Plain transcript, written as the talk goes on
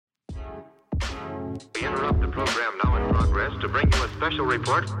We interrupt the program now in progress to bring you a special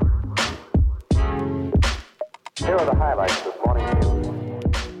report. Here are the highlights this morning's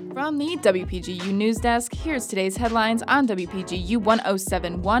news. From the WPGU News Desk, here's today's headlines on WPGU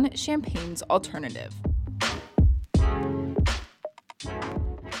 1071, Champaign's Alternative.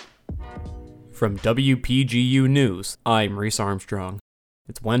 From WPGU News, I'm Reese Armstrong.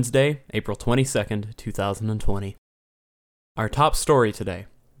 It's Wednesday, April 22nd, 2020. Our top story today.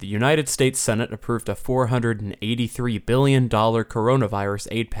 The United States Senate approved a $483 billion coronavirus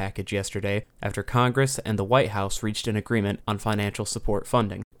aid package yesterday after Congress and the White House reached an agreement on financial support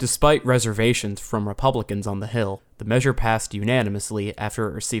funding. Despite reservations from Republicans on the Hill, the measure passed unanimously after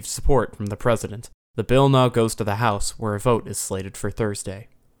it received support from the president. The bill now goes to the House, where a vote is slated for Thursday.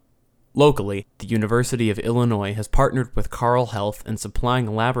 Locally, the University of Illinois has partnered with Carle Health in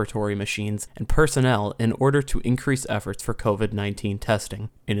supplying laboratory machines and personnel in order to increase efforts for COVID-19 testing.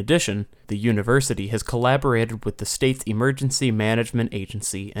 In addition, the university has collaborated with the state's Emergency Management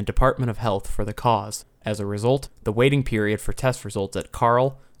Agency and Department of Health for the cause. As a result, the waiting period for test results at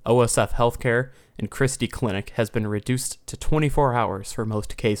Carle, OSF Healthcare, and Christie Clinic has been reduced to 24 hours for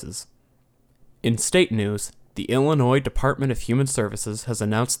most cases. In state news, the Illinois Department of Human Services has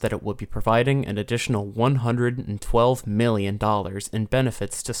announced that it will be providing an additional $112 million in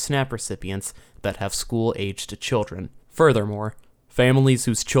benefits to SNAP recipients that have school-aged children. Furthermore, families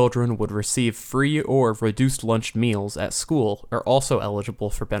whose children would receive free or reduced lunch meals at school are also eligible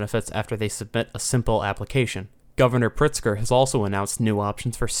for benefits after they submit a simple application. Governor Pritzker has also announced new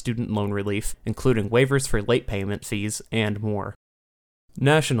options for student loan relief, including waivers for late payment fees and more.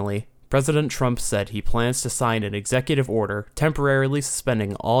 Nationally, President Trump said he plans to sign an executive order temporarily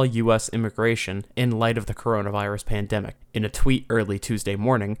suspending all U.S. immigration in light of the coronavirus pandemic. In a tweet early Tuesday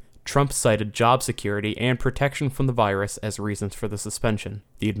morning, Trump cited job security and protection from the virus as reasons for the suspension.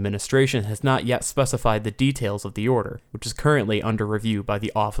 The administration has not yet specified the details of the order, which is currently under review by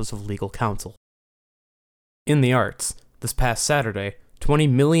the Office of Legal Counsel. In the arts, this past Saturday, 20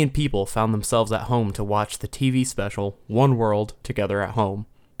 million people found themselves at home to watch the TV special One World Together at Home.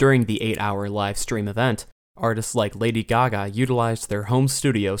 During the 8-hour live stream event, artists like Lady Gaga utilized their home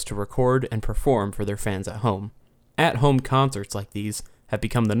studios to record and perform for their fans at home. At-home concerts like these have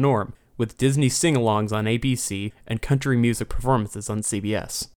become the norm, with Disney sing-alongs on ABC and country music performances on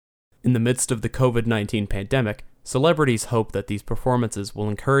CBS. In the midst of the COVID-19 pandemic, celebrities hope that these performances will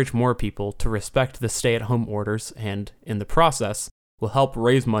encourage more people to respect the stay-at-home orders and, in the process, will help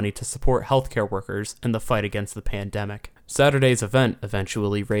raise money to support healthcare workers in the fight against the pandemic. Saturday's event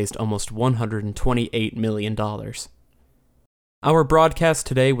eventually raised almost $128 million. Our broadcast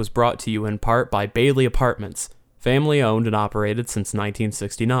today was brought to you in part by Bailey Apartments, family-owned and operated since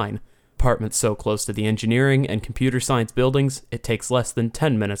 1969. Apartments so close to the engineering and computer science buildings, it takes less than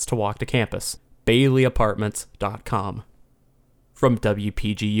 10 minutes to walk to campus. BaileyApartments.com. From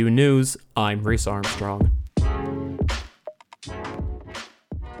WPGU News, I'm Reese Armstrong.